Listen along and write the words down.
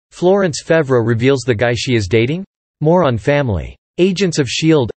Florence Faivre reveals the guy she is dating? More on Family. Agents of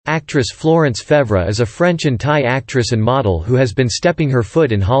S.H.I.E.L.D. Actress Florence Faivre is a French and Thai actress and model who has been stepping her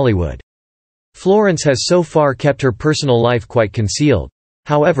foot in Hollywood. Florence has so far kept her personal life quite concealed.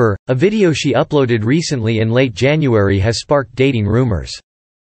 However, a video she uploaded recently in late January has sparked dating rumors.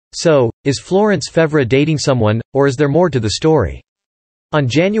 So, is Florence Faivre dating someone, or is there more to the story? On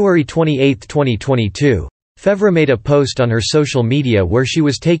January 28, 2022, Faivre made a post on her social media where she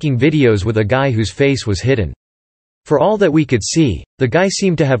was taking videos with a guy whose face was hidden. For all that we could see, the guy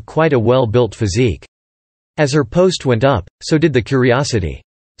seemed to have quite a well-built physique. As her post went up, so did the curiosity.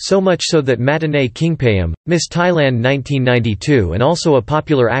 So much so that Matinee Kingpayam, Miss Thailand 1992 and also a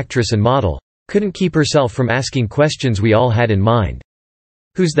popular actress and model, couldn't keep herself from asking questions we all had in mind.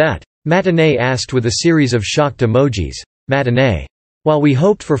 "Who's that?" Matinee asked with a series of shocked emojis. Matinee. While we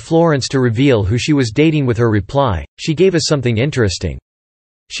hoped for Florence to reveal who she was dating with her reply, she gave us something interesting.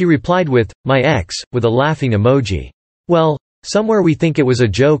 She replied with, "My ex," with a laughing emoji. Well, somewhere we think it was a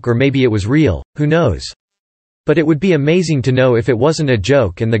joke or maybe it was real, who knows? But it would be amazing to know if it wasn't a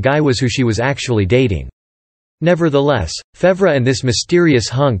joke and the guy was who she was actually dating. Nevertheless, Faivre and this mysterious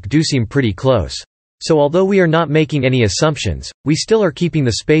hunk do seem pretty close. So although we are not making any assumptions, we still are keeping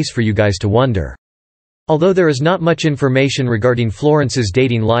the space for you guys to wonder. Although there is not much information regarding Florence's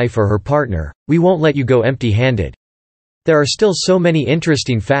dating life or her partner, we won't let you go empty-handed. There are still so many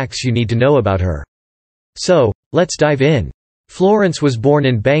interesting facts you need to know about her. So, let's dive in. Florence was born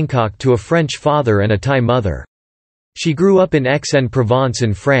in Bangkok to a French father and a Thai mother. She grew up in Aix-en-Provence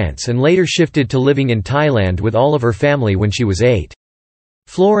in France and later shifted to living in Thailand with all of her family when she was 8.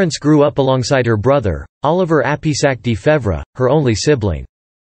 Florence grew up alongside her brother, Oliver Apisacdi Faivre, her only sibling.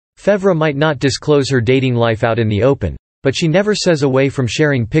 Faivre might not disclose her dating life out in the open, but she never says away from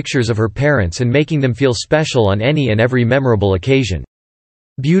sharing pictures of her parents and making them feel special on any and every memorable occasion.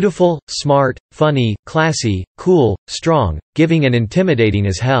 Beautiful, smart, funny, classy, cool, strong, giving and intimidating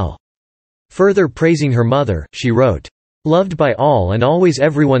as hell. Further praising her mother, she wrote, "Loved by all and always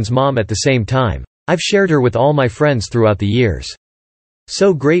everyone's mom at the same time. I've shared her with all my friends throughout the years.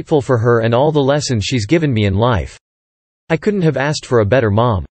 So grateful for her and all the lessons she's given me in life. I couldn't have asked for a better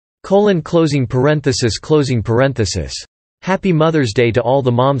mom. Closing parenthesis. Happy Mother's Day to all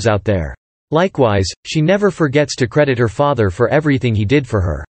the moms out there." Likewise, she never forgets to credit her father for everything he did for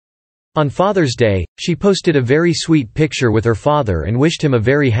her. On Father's Day, she posted a very sweet picture with her father and wished him a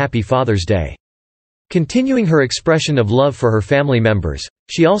very happy Father's Day. Continuing her expression of love for her family members,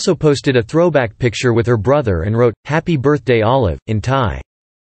 she also posted a throwback picture with her brother and wrote, "Happy birthday Olive," in Thai.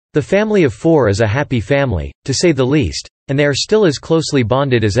 The family of 4 is a happy family, to say the least, and they are still as closely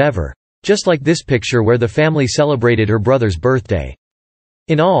bonded as ever, just like this picture where the family celebrated her brother's birthday.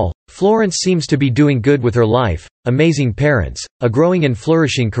 In all, Florence seems to be doing good with her life, amazing parents, a growing and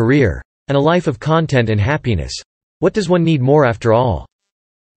flourishing career, and a life of content and happiness. What does one need more after all?